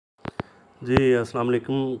जी अस्सलाम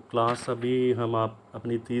वालेकुम। क्लास अभी हम आप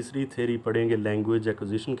अपनी तीसरी थ्योरी पढ़ेंगे लैंग्वेज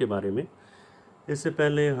एक्विजिशन के बारे में। इससे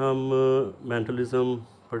पहले हम मेंटलिज्म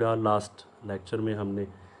पढ़ा, लास्ट लेक्चर में हमने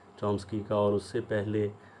चॉम्स्की का, और उससे पहले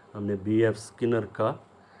हमने B.F. स्किनर का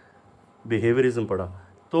बिहेवियरिज्म पढ़ा।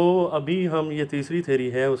 तो अभी हम ये तीसरी थ्योरी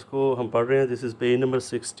है उसको हम पढ़ रहे हैं। दिस इज़ पेज नंबर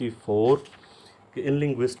 64 कि इन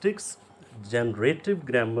linguistics generative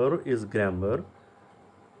grammar is grammar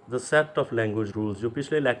the set of language rules. जो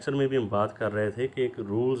पिछले लेक्चर में भी हम बात कर रहे थे कि एक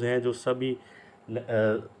रूल्स हैं जो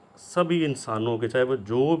सभी इंसानों के, चाहे वो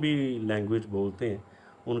जो भी लैंग्वेज बोलते हैं,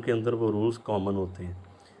 उनके अंदर वो रूल्स कॉमन होते हैं।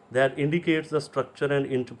 That indicates the structure and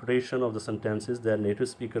interpretation of the sentences that native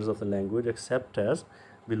speakers of the language accept as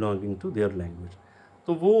belonging to their language.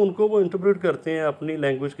 तो वो उनको वो इंटरप्रेट करते हैं अपनी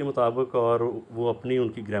लैंग्वेज के मुताबिक, और वो अपनी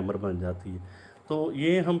उनकी ग्रामर बन जाती है। तो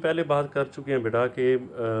ये हम पहले बात कर चुके हैं बेटा कि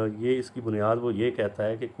ये इसकी बुनियाद वो ये कहता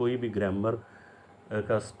है कि कोई भी ग्रामर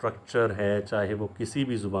का स्ट्रक्चर है, चाहे वो किसी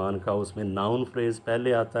भी ज़ुबान का, उसमें नाउन फ्रेज़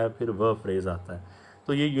पहले आता है, फिर वर्ब फ्रेज़ आता है।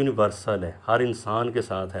 तो ये यूनिवर्सल है, हर इंसान के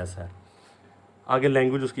साथ ऐसा है। आगे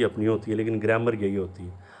लैंग्वेज उसकी अपनी होती है, लेकिन ग्रामर यही होती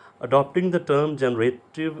है। Adopting the term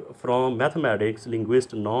generative from mathematics,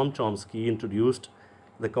 linguist Noam Chomsky introduced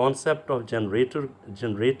the concept of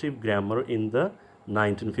generative grammar in the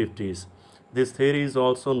 1950s. This theory is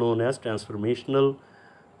also known as transformational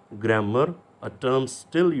grammar, a term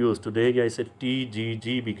still used today, या इसे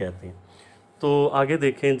TGG भी कहते हैं। तो आगे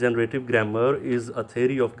देखें, generative grammar is a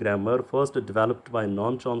theory of grammar first developed by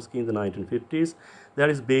Noam Chomsky in the 1950s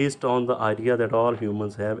that is based on the idea that all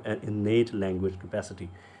humans have an innate language capacity।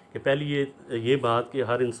 कि पहली ये बात कि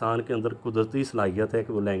हर इंसान के अंदर कुदरती सलाहियत है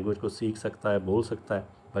कि वो लैंग्वेज को सीख सकता है, बोल सकता है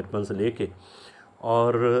बचपन से लेके।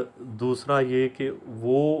 और दूसरा ये कि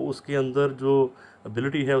वो उसके अंदर जो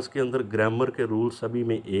एबिलिटी है, उसके अंदर ग्रामर के रूल सभी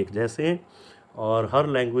में एक जैसे हैं, और हर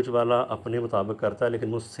लैंग्वेज वाला अपने मुताबिक करता है,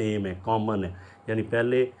 लेकिन वो सेम है, कॉमन है। यानी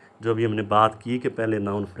पहले जो अभी हमने बात की कि पहले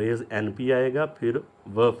नाउन फ्रेज़ NP आएगा, फिर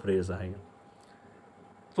वर्ब फ्रेज़ आएगा।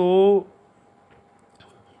 तो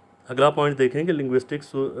अगला पॉइंट देखेंगे,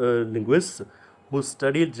 linguists who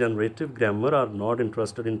study generative grammar are not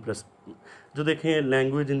interested in जो देखें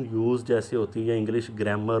लैंग्वेज इन यूज़ जैसे होती है, इंग्लिश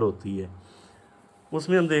ग्रामर होती है,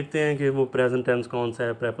 उसमें हम देखते हैं कि वो प्रेजेंट टेंस कौन सा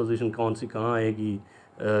है, प्रेपोजिशन कौन सी कहाँ आएगी,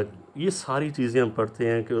 ये सारी चीज़ें हम पढ़ते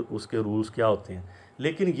हैं कि उसके रूल्स क्या होते हैं।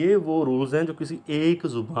 लेकिन ये वो रूल्स हैं जो किसी एक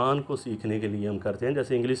ज़ुबान को सीखने के लिए हम करते हैं।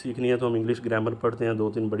 जैसे इंग्लिश सीखनी है तो हम इंग्लिश ग्रामर पढ़ते हैं,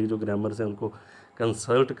 2-3 बड़ी जो ग्रामर्स हैं उनको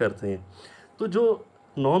कंसल्ट करते हैं। तो जो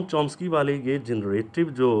नॉम चॉम्स्की वाले ये जनरेटिव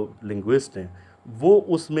जो लिंग्विस्ट हैं, वो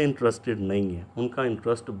उसमें इंटरेस्टेड नहीं है। उनका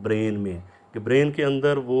इंटरेस्ट ब्रेन में है कि ब्रेन के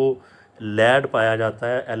अंदर वो लैड पाया जाता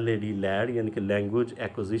है, LAD लैड, यानी कि लैंग्वेज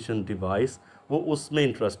एक्विजिशन डिवाइस। वो उसमें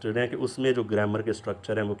इंटरेस्टेड हैं कि उसमें जो ग्रामर के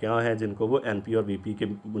स्ट्रक्चर हैं वो क्या हैं, जिनको वो NP और VP के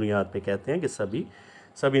बुनियाद पे कहते हैं कि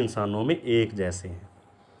सभी इंसानों में एक जैसे हैं।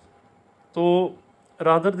 तो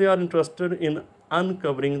rather they are interested in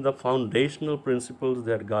uncovering the foundational principles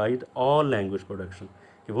that guide all language production.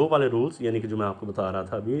 कि वो वाले रूल्स, यानी कि जो मैं आपको बता रहा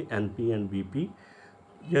था अभी, NP एंड VP,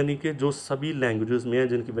 यानी कि जो सभी लैंग्वेजेस में है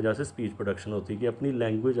जिनकी वजह से स्पीच प्रोडक्शन होती है, कि अपनी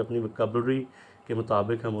लैंग्वेज अपनी वोकैबुलरी के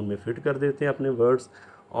मुताबिक हम उनमें फिट कर देते हैं अपने वर्ड्स,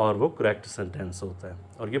 और वो करेक्ट सेंटेंस होता है,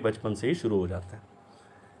 और ये बचपन से ही शुरू हो जाता है।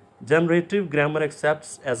 Generative grammar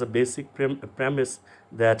accepts as a basic premise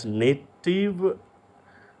that native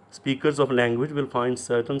speakers of language will find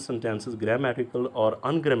certain sentences grammatical or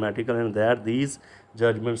ungrammatical, and that these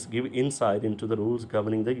judgments give insight into the rules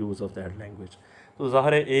governing the use of that language। तो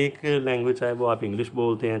ज़ाहिर है एक language, चाहे वो आप English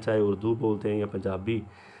बोलते हैं, चाहे उर्दू बोलते हैं या पंजाबी,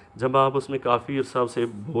 जब आप उसमें काफ़ी अरसा से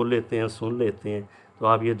बोल लेते हैं, सुन लेते हैं, तो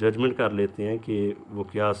आप ये जजमेंट कर लेते हैं कि वो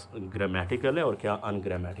क्या ग्रामेटिकल है और क्या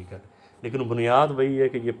अनग्रामेटिकल है। लेकिन बुनियाद वही है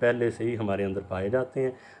कि ये पहले से ही हमारे अंदर पाए जाते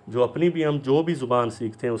हैं। जो अपनी भी हम जो भी ज़ुबान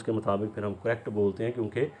सीखते हैं उसके मुताबिक फिर हम करेक्ट बोलते हैं,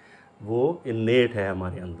 क्योंकि वो इन्नेट है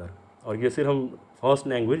हमारे अंदर। और ये सिर्फ हम फर्स्ट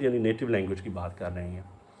लैंग्वेज यानी नेटिव लैंग्वेज की बात कर रहे हैं।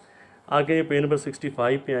 आगे पेज नंबर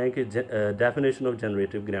 65 पे आए कि definition of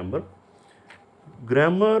generative grammar.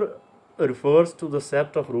 Grammar refers to the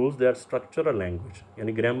set of rules that structure a language.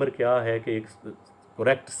 यानी ग्रामर क्या है कि एक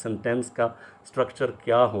करेक्ट सेंटेंस का स्ट्रक्चर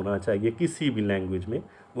क्या होना चाहिए किसी भी लैंग्वेज में,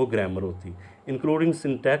 वो ग्रामर होती है। Including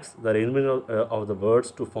syntax, the arrangement of the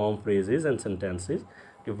words to form phrases and sentences,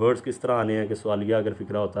 कि वर्ड्स किस तरह आने हैं, कि सवालिया अगर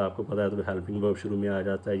फिक्रा होता है, आपको पता है, तो हेल्पिंग वर्ब शुरू में आ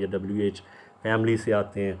जाता है, या WH फैमिली से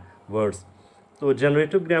आते हैं वर्ड्स। तो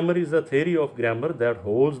generative grammar is the theory of grammar that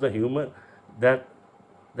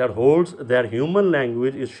holds that human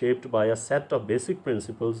language is shaped by a set of basic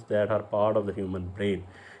principles that are part of the human brain।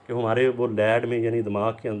 कि हमारे वो लैड में, यानी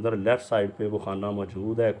दिमाग के अंदर लेफ़्ट साइड पे वो खाना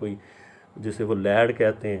मौजूद है, कोई जिसे वो लैड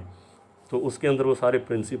कहते हैं, तो उसके अंदर वो सारे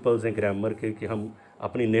प्रिंसिपल्स हैं ग्रामर के, कि हम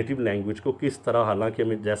अपनी नेटिव लैंग्वेज को किस तरह, हालांकि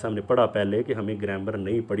हमें जैसा हमने पढ़ा पहले कि हमें ग्रामर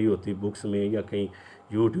नहीं पढ़ी होती बुक्स में या कहीं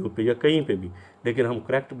यूट्यूब पे या कहीं पे भी, लेकिन हम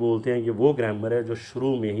करेक्ट बोलते हैं। ये वो ग्रामर है जो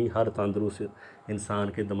शुरू में ही हर तंदुरुस्त इंसान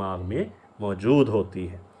के दिमाग में मौजूद होती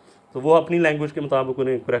है, तो वो अपनी लैंग्वेज के मुताबिक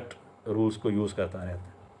उन्हें करेक्ट रूल्स को यूज़ करता रहता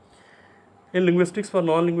है। In linguistics for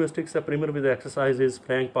non-linguistics, a primer with exercises,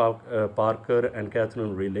 Frank Parker and Catherine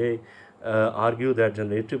Riley argue that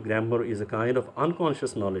generative grammar is a kind of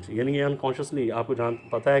unconscious knowledge. यानी ये unconsciously, आपको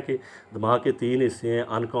पता है कि दिमाग के 3 हिस्से हैं,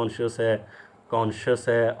 unconscious है, conscious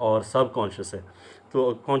है और subconscious है। तो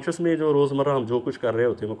conscious में जो रोज़मर्रा हम जो कुछ कर रहे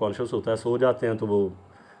होते हैं वो conscious होता है, सो जाते हैं तो वो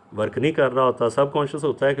वर्क नहीं कर रहा होता। सबकॉन्शियस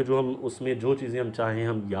होता है कि जो हम उसमें जो चीज़ें हम चाहें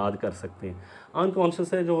हम याद कर सकते हैं।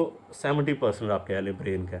 अनकॉन्शियस है जो 70% आप कह लें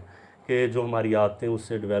ब्रेन का, कि जो हमारी आदतें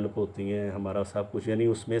उससे डेवलप होती हैं, हमारा सब कुछ, यानी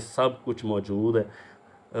उसमें सब कुछ मौजूद है,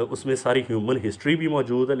 उसमें सारी ह्यूमन हिस्ट्री भी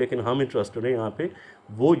मौजूद है, लेकिन हम इंटरेस्टेड हैं यहाँ पे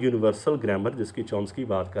वो यूनिवर्सल ग्रामर जिसकी चॉम्स्की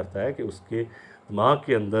बात करता है कि उसके दिमाग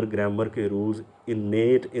के अंदर ग्रामर के रूल्स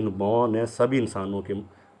इनेट इनबॉर्न है सभी इंसानों के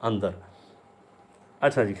अंदर।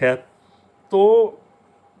 अच्छा जी, खैर, तो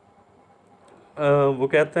वो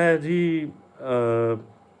कहता है जी,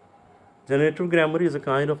 generative grammar is a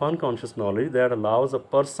kind of unconscious knowledge that allows a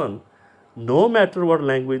person no matter what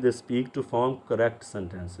language they speak to form correct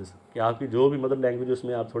sentences. कि आपकी जो भी मदर लैंग्वेज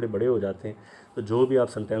उसमें आप थोड़े बड़े हो जाते हैं तो जो भी आप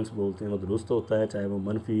सेंटेंस बोलते हैं वो दुरुस्त होता है, चाहे वो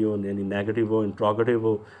मनफी हो यानी नेगेटिव हो, इंट्रोगेटिव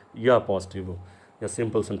हो या पॉजिटिव हो या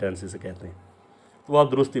सिंपल सेंटेंसेस कहते हैं, तो आप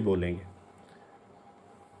दुरुस्त ही बोलेंगे।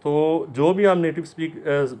 तो जो भी आप नेटिव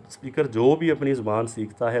स्पीकर जो भी अपनी ज़ुबान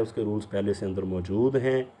सीखता है उसके रूल्स पहले से अंदर मौजूद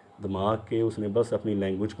हैं दिमाग के, उसने बस अपनी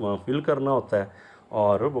लैंग्वेज को वहाँ फिल करना होता है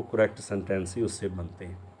और वो करेक्ट सेंटेंस ही उससे बनते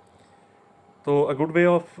हैं। तो a good way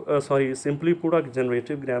of simply put, a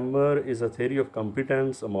generative grammar is a theory of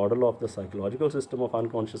competence, a model of the psychological system of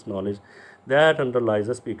unconscious knowledge that underlies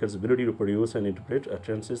the speakers ability to produce and interpret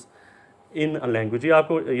अटेंसेस in a language. ये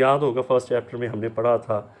आपको याद होगा first chapter में हमने पढ़ा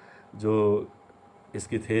था जो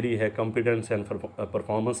इसकी थेरी है कॉम्पिटेंस एंड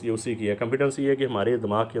परफॉर्मेंस, ये उसी की है। कॉम्पिटेंस ये है कि हमारे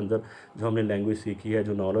दिमाग के अंदर जो हमने लैंग्वेज सीखी है,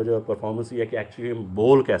 जो नॉलेज है, और परफॉर्मेंस ये है कि एक्चुअली हम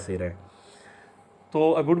बोल कैसे रहें।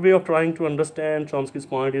 तो a good way of trying to understand चॉम्स्कीज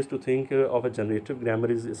point is to think of a generative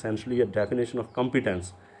grammar is essentially a definition of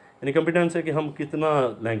competence. यानी कॉम्पिटेंस है कि हम कितना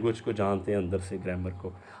लैंग्वेज को जानते हैं अंदर से, ग्रामर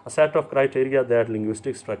को। A set of criteria that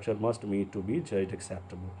linguistic structure must meet to be judged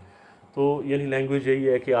acceptable. तो यानी लैंग्वेज यही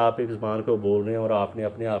है कि आप एक ज़बान को बोल रहे हैं और आपने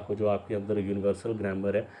अपने आप को जो आपके अंदर यूनिवर्सल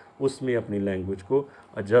ग्रामर है उसमें अपनी लैंग्वेज को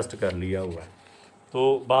एडजस्ट कर लिया हुआ है।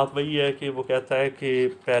 तो बात वही है कि वो कहता है कि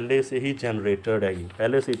पहले से ही जनरेटेड है, ये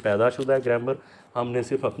पहले से ही पैदाशुदा है ग्रामर, हमने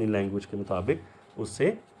सिर्फ अपनी लैंग्वेज के मुताबिक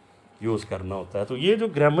उससे यूज़ करना होता है। तो ये जो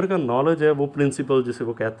ग्रामर का नॉलेज है वो प्रिंसिपल जिसे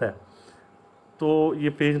वो कहता है, तो ये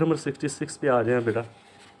पेज नंबर 66 पे आ जाए बेटा।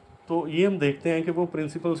 तो ये हम देखते हैं कि वो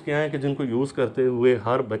प्रिंसिपल्स क्या हैं कि जिनको यूज़ करते हुए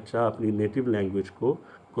हर बच्चा अपनी नेटिव लैंग्वेज को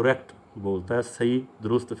करेक्ट बोलता है, सही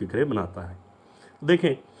दुरुस्त फ़िक्रे बनाता है।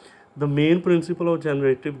 देखें, the main principle of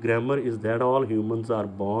generative grammar is that all humans are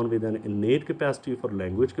born with N इनेट capacity for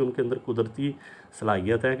language, कि उनके अंदर कुदरती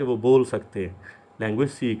सलाहियत है कि वो बोल सकते हैं लैंग्वेज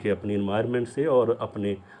सीख के अपनी इन्वायरमेंट से, और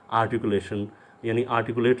अपने आर्टिकुलेशन यानी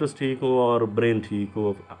आर्टिकुलेटर्स ठीक हो और ब्रेन ठीक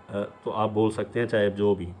हो तो आप बोल सकते हैं, चाहे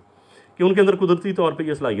जो भी, कि उनके अंदर कुदरती तौर पे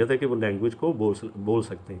ये सलाहियत है कि वो लैंग्वेज को बोल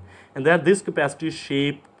सकते हैं। And that this capacity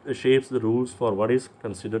shapes the rules for what is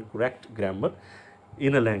considered correct grammar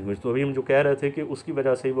in a language. तो अभी हम जो कह रहे थे कि उसकी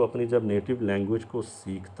वजह से वो अपनी जब नेटिव लैंग्वेज को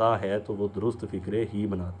सीखता है तो वो दुरुस्त फिक्रे ही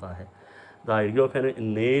बनाता है। The idea of N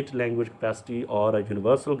इनेट language capacity और a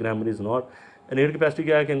universal grammar is not. इनेट capacity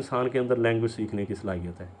क्या है कि इंसान के अंदर लैंग्वेज सीखने की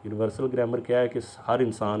सलाहियत है। यूनिवर्सल ग्रामर क्या है कि हर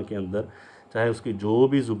इंसान के अंदर, चाहे उसकी जो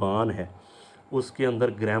भी ज़ुबान है, उसके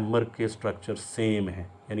अंदर ग्रामर के स्ट्रक्चर सेम है,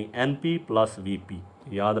 यानी NP + VP,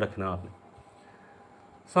 याद रखना आपने।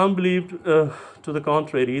 Some believe to the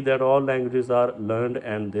contrary that all languages are learned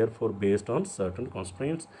and therefore based on certain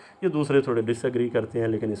constraints। ये दूसरे थोड़े डिसएग्री करते हैं,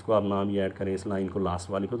 लेकिन इसको आप नाम ही ऐड करें इस लाइन को, लास्ट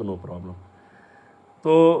वाली को, तो नो प्रॉब्लम।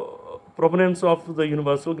 तो proponents of the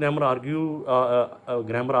universal grammar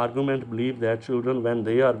argument believe that children when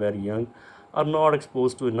they are very young are not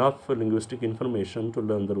exposed to enough linguistic information to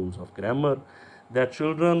learn the rules of grammar. That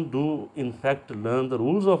children do in fact learn the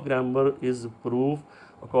rules of grammar is proof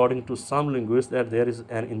according to some linguists that there is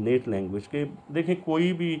an innate language। के देखें,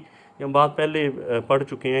 कोई भी, हम बात पहले पढ़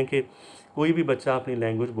चुके हैं कि कोई भी बच्चा अपनी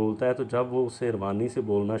लैंग्वेज बोलता है तो जब वो उसे रवानी से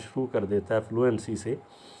बोलना शुरू कर देता है, फ्लुएंसी से,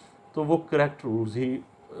 तो वो करेक्ट रूल्स ही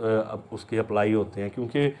उसके अप्लाई होते हैं,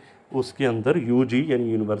 क्योंकि उसके अंदर UG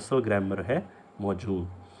यानी यूनिवर्सल ग्रामर है मौजूद।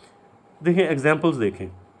 देखें एग्जांपल्स देखें।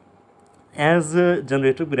 As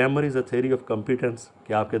generative grammar is a theory of competence,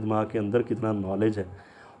 कि आपके दिमाग के अंदर कितना नॉलेज है,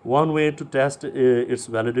 One way to test its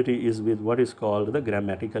validity is with what is called the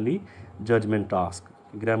grammatically judgment task.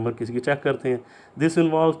 Grammar किसी की चेक करते हैं. This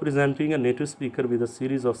involves presenting a native speaker with a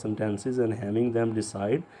series of sentences and having them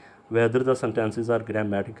decide whether the sentences are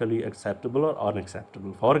grammatically acceptable or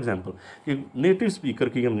unacceptable. For example, कि native speaker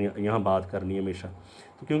की हम यहाँ बात करनी है हमेशा,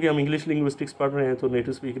 तो क्योंकि हम इंग्लिश लिंग्विस्टिक्स पढ़ रहे हैं तो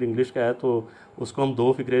नेटिव स्पीकर इंग्लिश का है तो उसको हम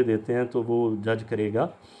 2 फिक्रे देते हैं तो वो जज करेगा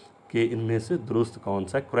कि इनमें से दुरुस्त कौन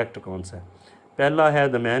सा है, करेक्ट कौन सा है. पहला है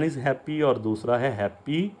द मैन इज़ हैप्पी और दूसरा है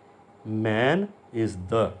हैप्पी मैन इज़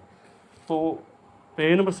द. तो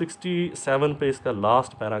पेज नंबर 67 पे इसका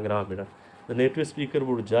लास्ट पैराग्राफ बेटा. The native speaker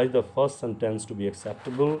would judge the first sentence to be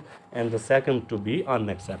acceptable and the second to be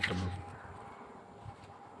unacceptable.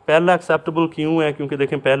 पहला acceptable क्यों है? क्योंकि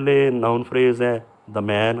देखें पहले noun phrase है the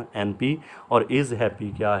man NP और is happy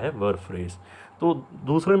क्या है verb phrase. तो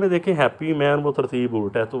दूसरे में देखें हैप्पी मैन वो तरतीब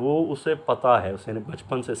उल्टा है, तो वो उसे पता है, उसने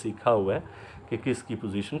बचपन से सीखा हुआ है कि किसकी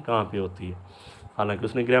पोजीशन कहाँ पे होती है. हालांकि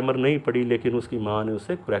उसने ग्रामर नहीं पढ़ी लेकिन उसकी माँ ने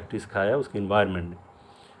उसे करेक्टली सिखाया, उसकी इन्वायरमेंट ने.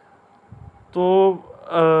 तो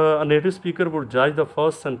a native speaker would judge the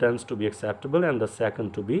first sentence to be acceptable and the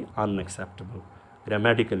second to be unacceptable.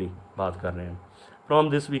 Grammatically बात कर रहे हैं. From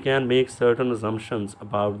this we can make certain assumptions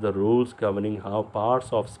about the rules governing how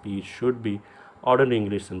parts of speech should be ordered in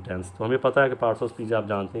English sentence. तो हमें पता है कि parts of speech आप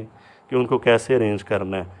जानते हैं कि उनको कैसे अरेंज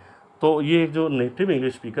करना है. तो ये जो नेटिव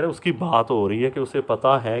इंग्लिश स्पीकर है उसकी बात हो रही है कि उसे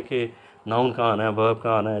पता है कि नाउन कहाँ आना है, वर्ब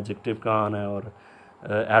कहाँ आना है, एडजेक्टिव कहाँ आना है और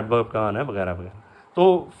एडवर्ब कहाँ आना है वगैरह वगैरह. तो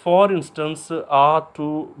for instance are to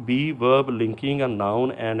be verb linking a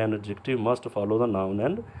noun and an adjective must follow the noun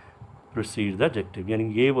and proceed the adjective. यानी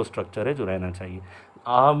ये वो स्ट्रक्चर है जो रहना चाहिए.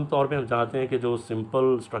 आम तौर पे हम जानते हैं कि जो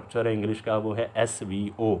सिंपल स्ट्रक्चर है इंग्लिश का वो है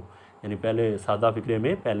SVO, यानी पहले सादा फिक्रे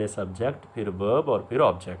में पहले सब्जेक्ट फिर वर्ब और फिर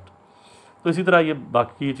ऑब्जेक्ट. तो इसी तरह ये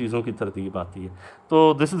बाकी चीज़ों की तरतीब आती है.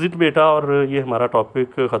 तो दिस इज़ इट बेटा. और ये हमारा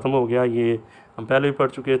टॉपिक ख़त्म हो गया. ये हम पहले भी पढ़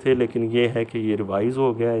चुके थे लेकिन ये है कि ये रिवाइज़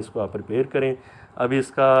हो गया, इसको आप प्रिपेयर करें. अभी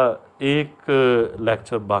इसका एक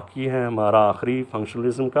लेक्चर बाकी है हमारा आखिरी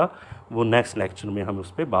फंक्शनलिज्म का, वो नेक्स्ट लेक्चर में हम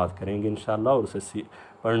उस पर बात करेंगे इंशाल्लाह और उसे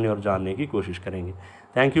पढ़ने और जानने की कोशिश करेंगे.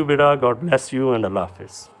 थैंक यू बेटा. गॉड ब्लेस यू एंड अल्लाह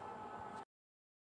हाफिज़.